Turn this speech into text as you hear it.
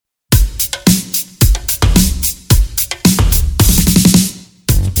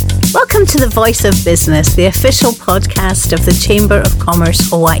Welcome to the Voice of Business, the official podcast of the Chamber of Commerce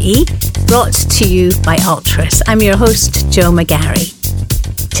Hawaii, brought to you by Altris. I'm your host, Joe McGarry.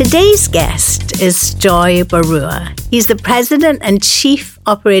 Today's guest is Joy Barua. He's the President and Chief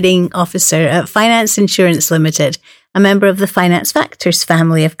Operating Officer at Finance Insurance Limited, a member of the Finance Factors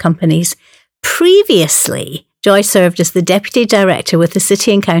family of companies. Previously, Joy served as the Deputy Director with the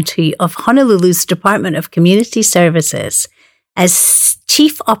City and County of Honolulu's Department of Community Services. As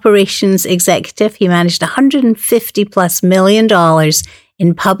Chief Operations Executive, he managed $150+ million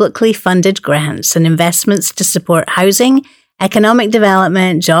in publicly funded grants and investments to support housing, economic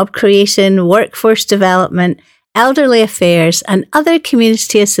development, job creation, workforce development, elderly affairs, and other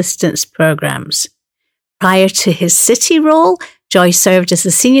community assistance programs. Prior to his city role, Joy served as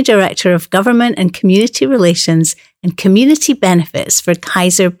the Senior Director of Government and Community Relations and Community Benefits for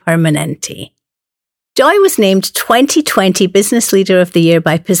Kaiser Permanente. Joy was named 2020 Business Leader of the Year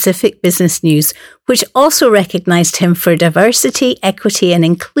by Pacific Business News, which also recognized him for diversity, equity, and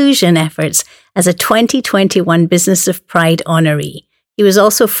inclusion efforts as a 2021 Business of Pride honoree. He was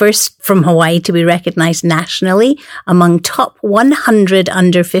also first from Hawaii to be recognized nationally among top 100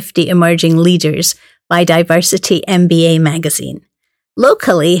 under 50 emerging leaders by Diversity MBA magazine.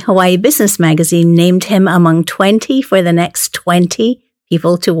 Locally, Hawaii Business Magazine named him among 20 for the next 20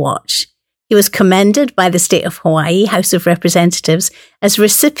 people to watch. He was commended by the State of Hawaii House of Representatives as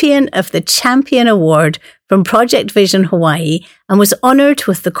recipient of the Champion Award from Project Vision Hawaii and was honored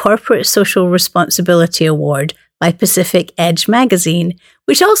with the Corporate Social Responsibility Award by Pacific Edge magazine,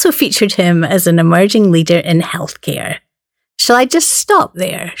 which also featured him as an emerging leader in healthcare. Shall I just stop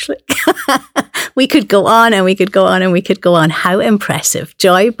there? We could go on and we could go on and we could go on. How impressive.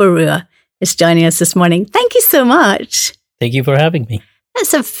 Joy Barua is joining us this morning. Thank you so much. Thank you for having me.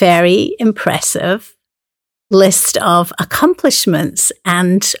 That's a very impressive list of accomplishments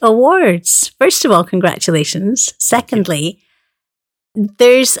and awards. First of all, congratulations. Secondly,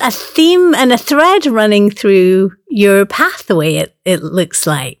 there's a theme and a thread running through your pathway, it looks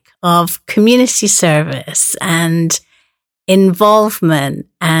like, of community service and involvement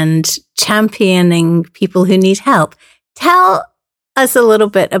and championing people who need help. Tell us a little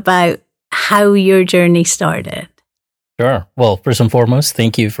bit about how your journey started. Sure. Well, first and foremost,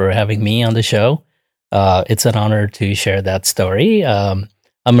 thank you for having me on the show. It's an honor to share that story. I'm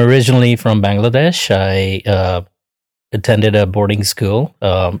originally from Bangladesh. I attended a boarding school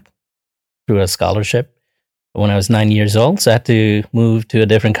through a scholarship when I was 9 years old. So I had to move to a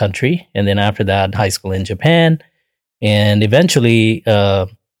different country. And then after that, high school in Japan. And eventually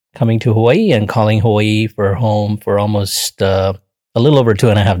coming to Hawaii and calling Hawaii for home for almost a little over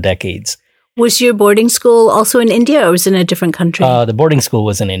 2.5 decades. Was your boarding school also in India or was it in a different country? The boarding school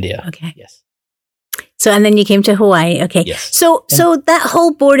was in India. Okay. Yes. So, and then you came to Hawaii. Okay. Yes. So that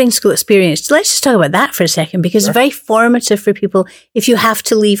whole boarding school experience, let's just talk about that for a second, because it's very formative for people if you have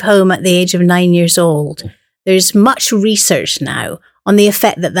to leave home at the age of 9 years old. There's much research now on the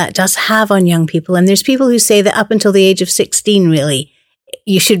effect that does have on young people. And there's people who say that up until the age of 16, really,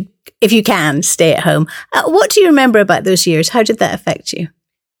 you should, if you can, stay at home. What do you remember about those years? How did that affect you?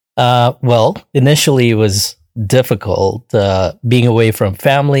 Well, initially it was difficult being away from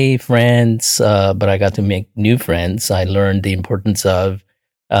family, friends, but I got to make new friends. I learned the importance of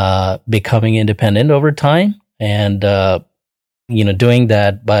becoming independent over time and, doing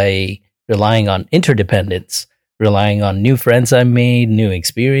that by relying on interdependence, relying on new friends I made, new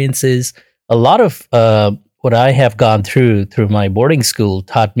experiences. A lot of what I have gone through my boarding school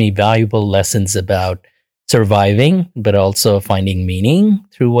taught me valuable lessons about surviving, but also finding meaning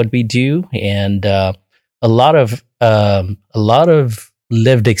through what we do, and a lot of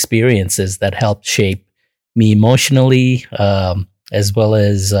lived experiences that helped shape me emotionally, as well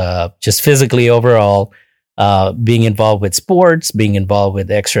as just physically overall. Being involved with sports, being involved with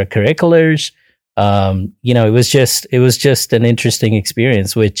extracurriculars, it was just an interesting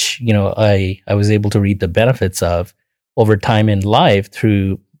experience, which I was able to reap the benefits of over time in life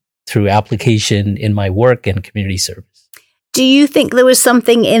through application in my work and community service. Do you think there was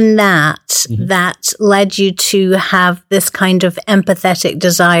something in that that led you to have this kind of empathetic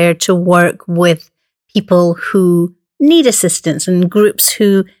desire to work with people who need assistance and groups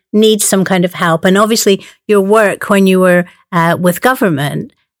who need some kind of help? And obviously your work when you were with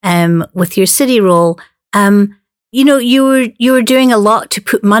government, with your city role, you were doing a lot to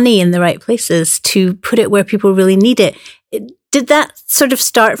put money in the right places, to put it where people really need it. Did that sort of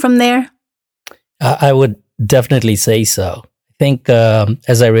start from there? I would definitely say so. I think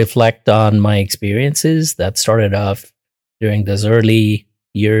as I reflect on my experiences that started off during those early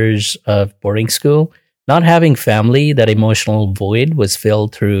years of boarding school, not having family, that emotional void was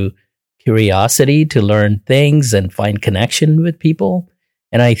filled through curiosity to learn things and find connection with people.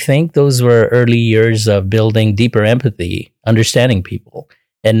 And I think those were early years of building deeper empathy, understanding people.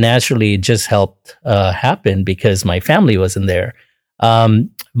 And naturally, it just helped happen because my family wasn't there.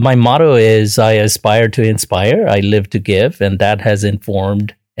 My motto is, I aspire to inspire, I live to give. And that has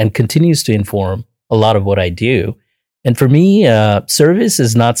informed and continues to inform a lot of what I do. And for me, service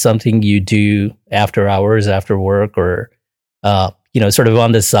is not something you do after hours, after work, or, sort of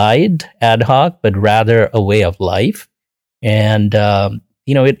on the side, ad hoc, but rather a way of life. And,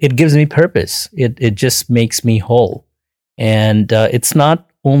 it gives me purpose. It just makes me whole. And it's not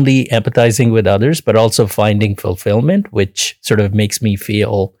only empathizing with others, but also finding fulfillment, which sort of makes me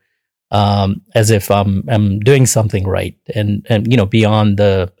feel as if I'm doing something right, and beyond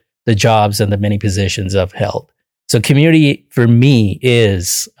the jobs and the many positions I've held. So community for me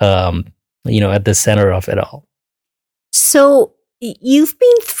is at the center of it all. So you've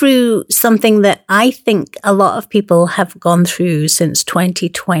been through something that I think a lot of people have gone through since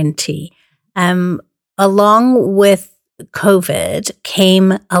 2020. Along with COVID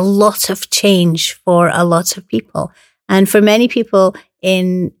came a lot of change for a lot of people. And for many people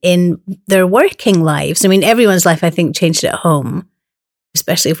in their working lives, I mean, everyone's life, I think, changed at home,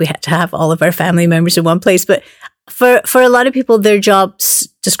 especially if we had to have all of our family members in one place. But for a lot of people, their jobs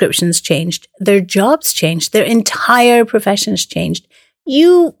descriptions changed, their jobs changed, their entire professions changed.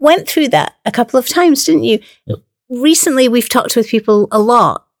 You went through that a couple of times, didn't you? Yep. Recently, we've talked with people a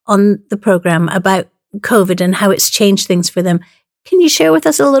lot on the program about COVID and how it's changed things for them. Can you share with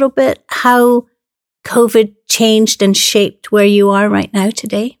us a little bit how COVID changed and shaped where you are right now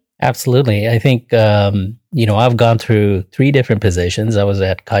today? Absolutely. I think, I've gone through 3 different positions. I was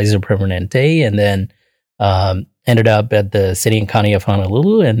at Kaiser Permanente, and then ended up at the City and County of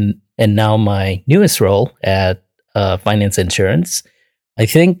Honolulu, and now my newest role at Finance Insurance. I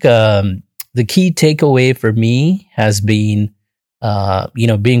think the key takeaway for me has been,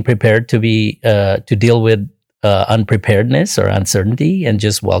 being prepared to deal with unpreparedness or uncertainty and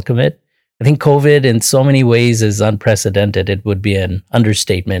just welcome it. I think COVID in so many ways is unprecedented. It would be an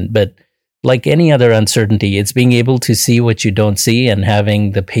understatement, but like any other uncertainty, it's being able to see what you don't see and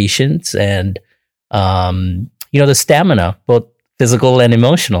having the patience and, the stamina, both physical and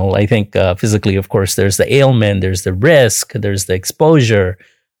emotional. I think physically, of course, there's the ailment, there's the risk, there's the exposure.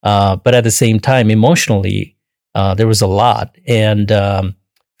 But at the same time, emotionally, there was a lot. And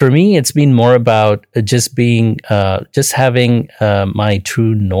for me, it's been more about just having my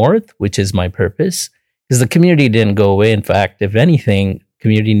true north, which is my purpose, because the community didn't go away. In fact, if anything,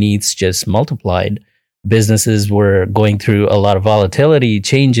 community needs just multiplied. Businesses were going through a lot of volatility,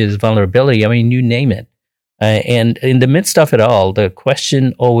 changes, vulnerability. I mean, you name it. And in the midst of it all, the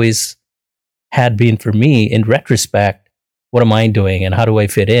question always had been for me, in retrospect, what am I doing and how do I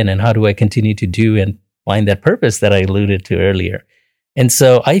fit in and how do I continue to do and find that purpose that I alluded to earlier? And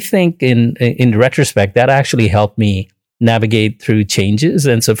so I think in retrospect, that actually helped me navigate through changes.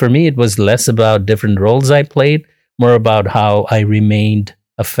 And so for me, it was less about different roles I played, more about how I remained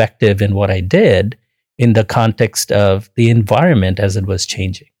effective in what I did in the context of the environment as it was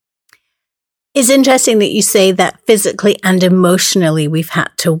changing. It's interesting that you say that physically and emotionally we've had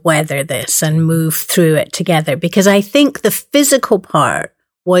to weather this and move through it together, because I think the physical part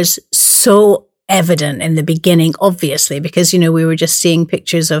was so evident in the beginning, obviously, because, we were just seeing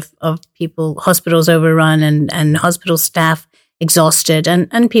pictures of people, hospitals overrun and hospital staff exhausted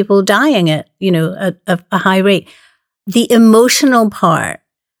and people dying at a high rate. The emotional part,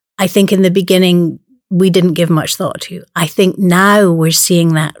 I think in the beginning, we didn't give much thought to. I think now we're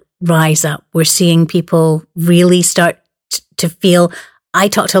seeing that rise up. We're seeing people really start to feel, I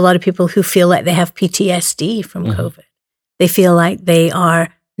talk to a lot of people who feel like they have PTSD from COVID. They feel like they are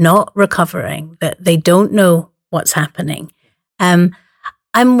not recovering, that they don't know what's happening. I'm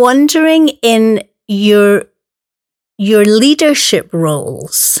wondering, in your leadership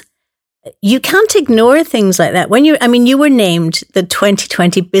roles, you can't ignore things like that. You were named the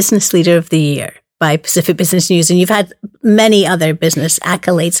 2020 Business Leader of the Year by Pacific Business News, and you've had many other business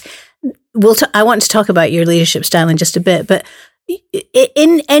accolades. I want to talk about your leadership style in just a bit, but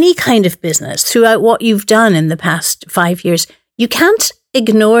in any kind of business, throughout what you've done in the past 5 years, you can't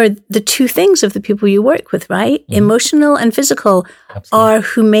ignore the 2 things of the people you work with, right? Mm-hmm. Emotional and physical. Absolutely. Are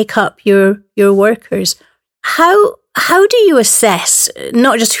who make up your workers. How do you assess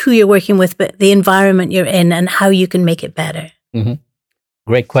not just who you're working with, but the environment you're in and how you can make it better? Mm-hmm.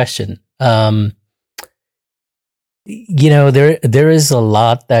 Great question. There is a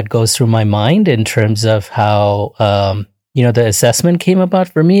lot that goes through my mind in terms of how, the assessment came about.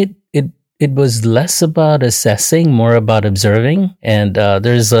 For me, it it was less about assessing, more about observing. And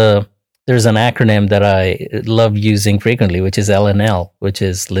there's an acronym that I love using frequently, which is LNL, which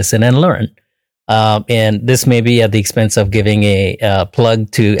is listen and learn. And this may be at the expense of giving a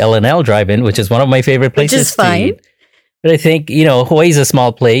plug to LNL Drive-In, which is one of my favorite places. Which is fine. To eat. But I think, Hawaii is a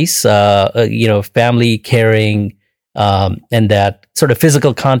small place, family caring, and that sort of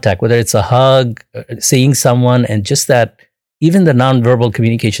physical contact, whether it's a hug, seeing someone, and just that, even the nonverbal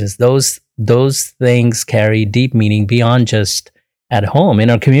communications, those things carry deep meaning beyond just at home, in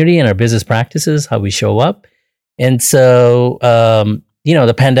our community, in our business practices, how we show up. And so,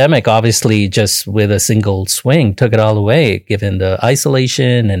 the pandemic obviously just with a single swing took it all away, given the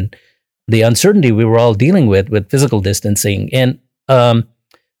isolation and the uncertainty we were all dealing with physical distancing. And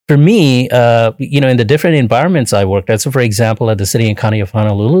for me, in the different environments I worked at, so for example, at the City and County of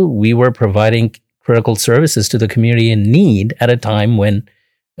Honolulu, we were providing critical services to the community in need at a time when,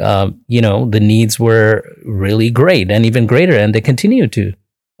 the needs were really great and even greater, and they continue to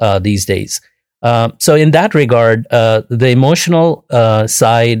these days. So in that regard, the emotional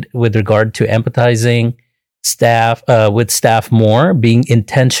side with regard to empathizing with staff more, being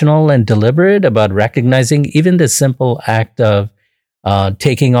intentional and deliberate about recognizing even the simple act of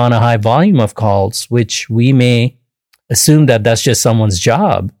taking on a high volume of calls, which we may assume that that's just someone's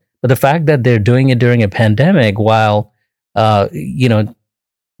job. But the fact that they're doing it during a pandemic while,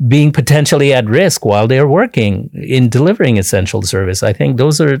 being potentially at risk while they're working in delivering essential service, I think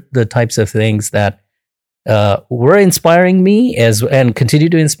those are the types of things that were inspiring me and continue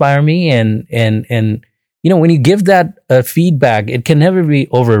to inspire me. And when you give that feedback, it can never be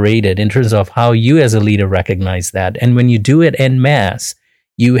overrated in terms of how you as a leader recognize that. And when you do it en masse,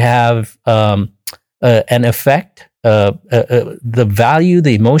 you have an effect. The value,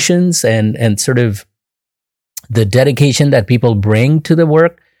 the emotions, and sort of the dedication that people bring to the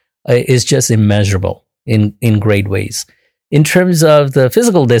work is just immeasurable in great ways. In terms of the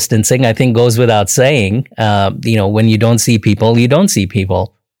physical distancing, I think goes without saying. When you don't see people, you don't see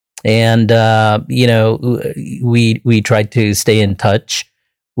people, and we tried to stay in touch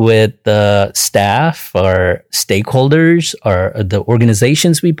with the staff, our stakeholders, or the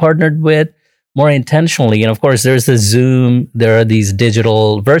organizations we partnered with, more intentionally. And of course, there's the Zoom, there are these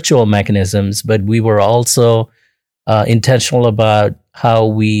digital virtual mechanisms, but we were also intentional about how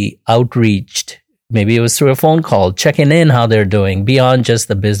we outreached. Maybe it was through a phone call, checking in how they're doing beyond just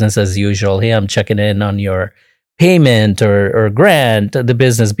the business as usual. Hey, I'm checking in on your payment or grant, the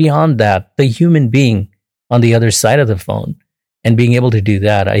business. Beyond that, the human being on the other side of the phone, and being able to do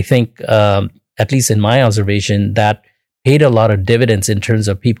that, I think, at least in my observation, that paid a lot of dividends in terms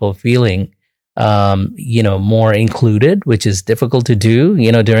of people feeling more included, which is difficult to do,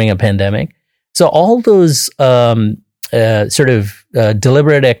 during a pandemic. So all those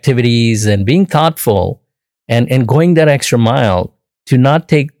deliberate activities and being thoughtful and going that extra mile to not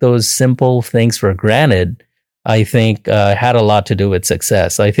take those simple things for granted, I think had a lot to do with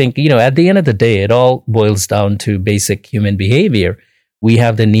success. I think, at the end of the day, it all boils down to basic human behavior. We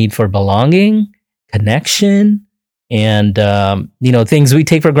have the need for belonging, connection, and, things we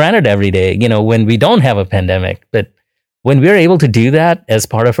take for granted every day, when we don't have a pandemic. But when we're able to do that as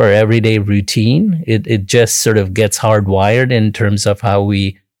part of our everyday routine, it just sort of gets hardwired in terms of how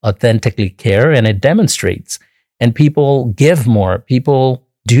we authentically care, and it demonstrates. And people give more, people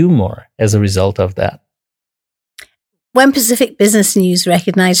do more as a result of that. When Pacific Business News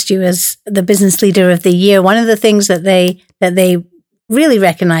recognized you as the Business Leader of the Year, one of the things that they really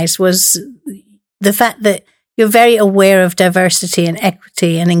recognized was the fact that you're very aware of diversity and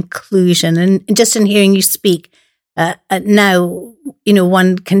equity and inclusion. And just in hearing you speak now,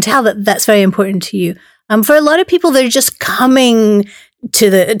 one can tell that that's very important to you. For a lot of people, they're just coming to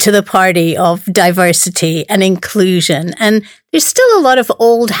the party of diversity and inclusion, and there's still a lot of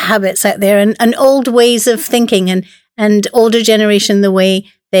old habits out there and old ways of thinking and older generation, the way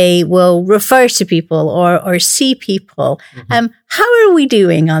they will refer to people or see people. Mm-hmm. How are we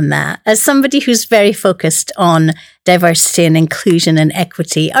doing on that? As somebody who's very focused on diversity and inclusion and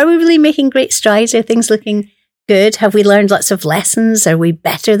equity, are we really making great strides? Are things looking good? Have we learned lots of lessons? Are we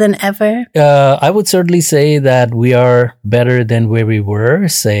better than ever? I would certainly say that we are better than where we were,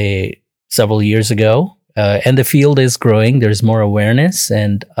 say, several years ago. And the field is growing. There's more awareness.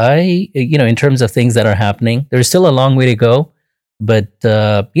 And in terms of things that are happening, there's still a long way to go. But,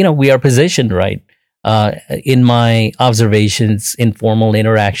 we are positioned right. In my observations, informal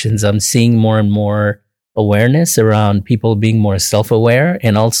interactions, I'm seeing more and more awareness around people being more self-aware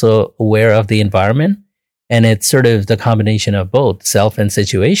and also aware of the environment. And it's sort of the combination of both self and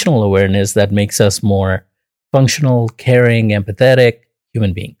situational awareness that makes us more functional, caring, empathetic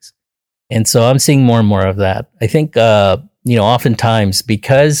human beings. And so I'm seeing more and more of that. I think, oftentimes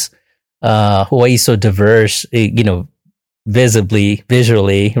because Hawaii is so diverse, visibly,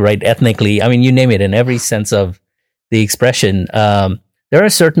 visually, right, ethnically, I mean, you name it, in every sense of the expression, there are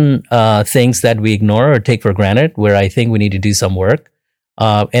certain things that we ignore or take for granted where I think we need to do some work.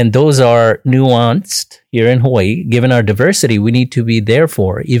 And those are nuanced here in Hawaii. Given our diversity, we need to be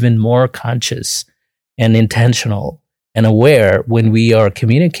therefore even more conscious and intentional and aware when we are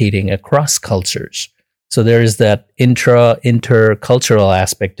communicating across cultures. So there is that intercultural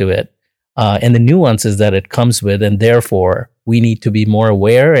aspect to it, and the nuances that it comes with. And therefore, we need to be more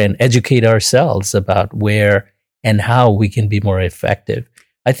aware and educate ourselves about where and how we can be more effective.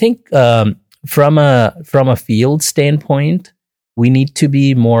 I think from a field standpoint, we need to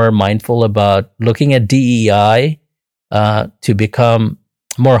be more mindful about looking at DEI to become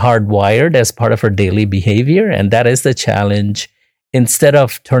more hardwired as part of our daily behavior. And that is the challenge. Instead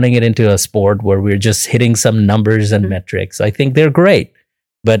of turning it into a sport where we're just hitting some numbers and metrics, I think they're great.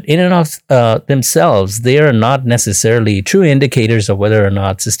 But in and of themselves, they are not necessarily true indicators of whether or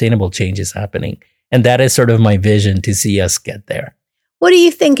not sustainable change is happening. And that is sort of my vision to see us get there. What do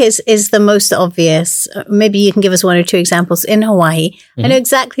you think is the most obvious? Maybe you can give us one or two examples in Hawaii. I know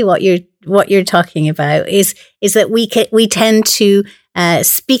exactly what you're talking about. Is that we tend to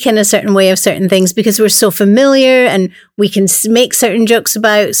speak in a certain way of certain things because we're so familiar, and we can make certain jokes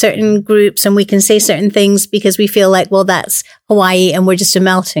about certain groups, and we can say certain things because we feel like, well, that's Hawaii, and we're just a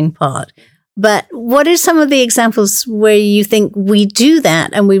melting pot. But what are some of the examples where you think we do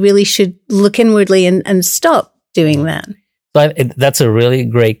that, and we really should look inwardly and stop doing that? So that's a really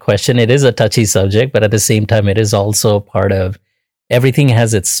great question. It is a touchy subject, but at the same time, it is also part of everything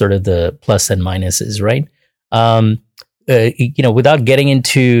has its sort of the plus and minuses, right? Without getting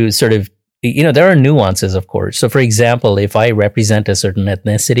into sort of, there are nuances, of course. So for example, if I represent a certain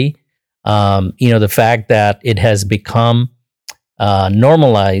ethnicity, the fact that it has become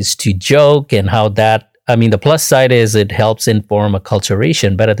normalized to joke and how that, the plus side is it helps inform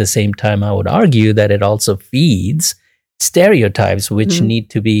acculturation, but at the same time, I would argue that it also feeds stereotypes which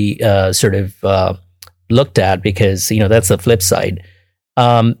need to be looked at, because that's the flip side.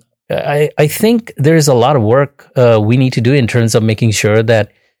 I think there's a lot of work we need to do in terms of making sure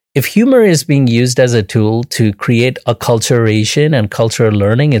that if humor is being used as a tool to create acculturation and cultural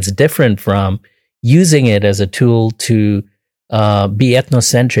learning, it's different from using it as a tool to be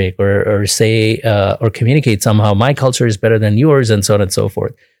ethnocentric or say or communicate somehow my culture is better than yours, and so on and so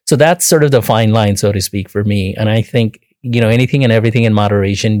forth. So that's sort of the fine line, so to speak, for me. And I think anything and everything in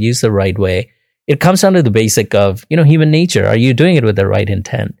moderation, used the right way. It comes down to the basic of, human nature. Are you doing it with the right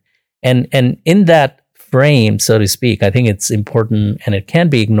intent? And in that frame, so to speak, I think it's important, and it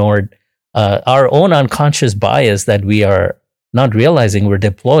can't be ignored, our own unconscious bias that we are not realizing we're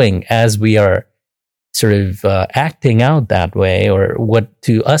deploying as we are sort of acting out that way, or what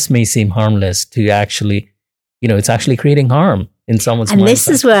to us may seem harmless to actually, it's actually creating harm in someone's mind. And this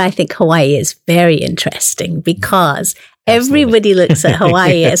is where I think Hawaii is very interesting, because everybody looks at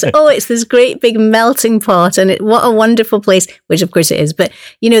Hawaii as, it's this great big melting pot, and what a wonderful place, which of course it is. But,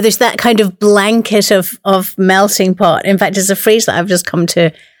 there's that kind of blanket of melting pot. In fact, it's a phrase that I've just come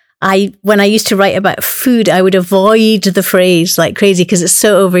to. When I used to write about food, I would avoid the phrase like crazy because it's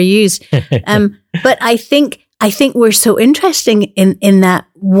so overused. But I think we're so interesting in that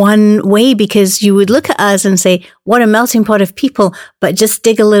one way, because you would look at us and say, what a melting pot of people, but just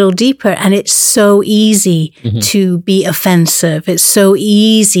dig a little deeper. And it's so easy to be offensive. It's so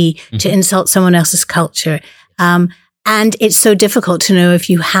easy to insult someone else's culture. And it's so difficult to know if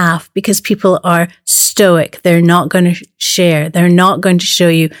you have, because people are stoic. They're not going to share. They're not going to show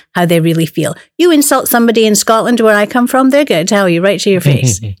you how they really feel. You insult somebody in Scotland, where I come from, they're going to tell you right to your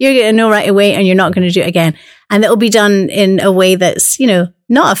face. You're going to know right away, and you're not going to do it again. And it'll be done in a way that's,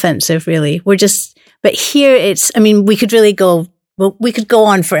 not offensive, really. But here we could really we could go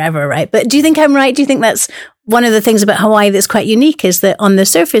on forever, right? But do you think I'm right? Do you think that's one of the things about Hawaii that's quite unique, is that on the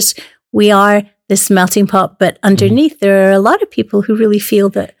surface, we are this melting pot, but underneath there are a lot of people who really feel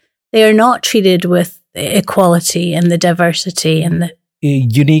that they are not treated with equality and the diversity and the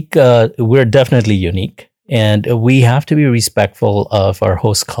unique. We're definitely unique, and we have to be respectful of our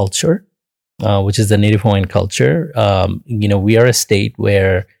host culture, which is the Native Hawaiian culture. We are a state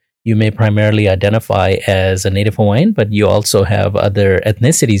where you may primarily identify as a Native Hawaiian, but you also have other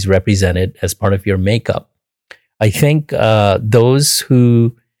ethnicities represented as part of your makeup. I think those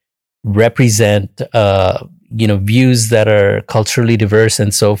who represent views that are culturally diverse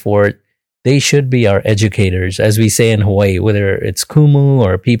and so forth, they should be our educators, as we say in Hawaii, whether it's kumu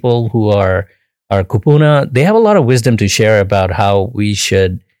or people who are kupuna. They have a lot of wisdom to share about how we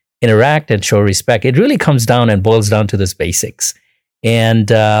should interact and show respect. It really comes down and boils down to this basics. And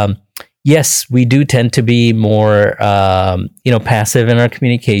yes, we do tend to be more, passive in our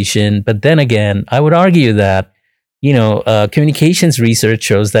communication. But then again, I would argue that, communications research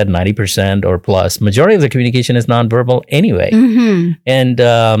shows that 90% or plus, majority of the communication is nonverbal anyway. Mm-hmm.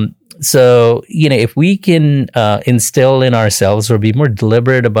 And so, if we can instill in ourselves or be more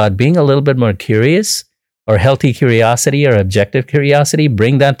deliberate about being a little bit more curious, or healthy curiosity or objective curiosity,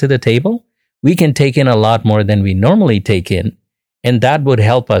 bring that to the table, we can take in a lot more than we normally take in. And that would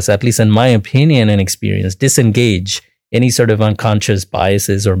help us, at least in my opinion and experience, disengage any sort of unconscious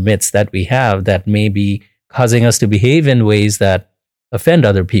biases or myths that we have that may be causing us to behave in ways that offend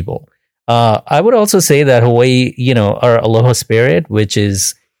other people. I would also say that Hawaii, our aloha spirit, which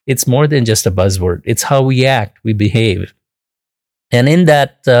is, it's more than just a buzzword. It's how we act, we behave. And in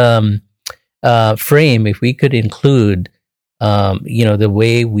that frame, if we could include, the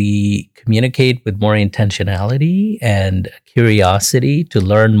way we communicate with more intentionality and curiosity to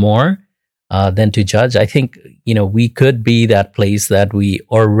learn more than to judge, I think, we could be that place that we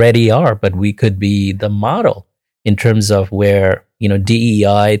already are, but we could be the model in terms of where,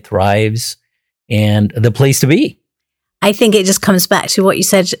 DEI thrives and the place to be. I think it just comes back to what you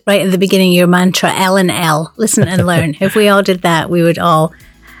said right at the beginning, your mantra, L and L, listen and learn. If we all did that, we would all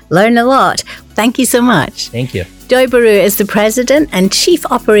learn a lot. Thank you so much. Thank you. Joy Baru is the President and Chief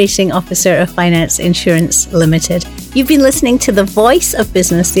Operating Officer of Finance Insurance Limited. You've been listening to The Voice of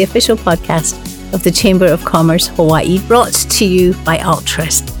Business, the official podcast of the Chamber of Commerce Hawaii, brought to you by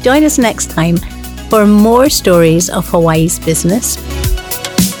Altruist. Join us next time for more stories of Hawaii's business.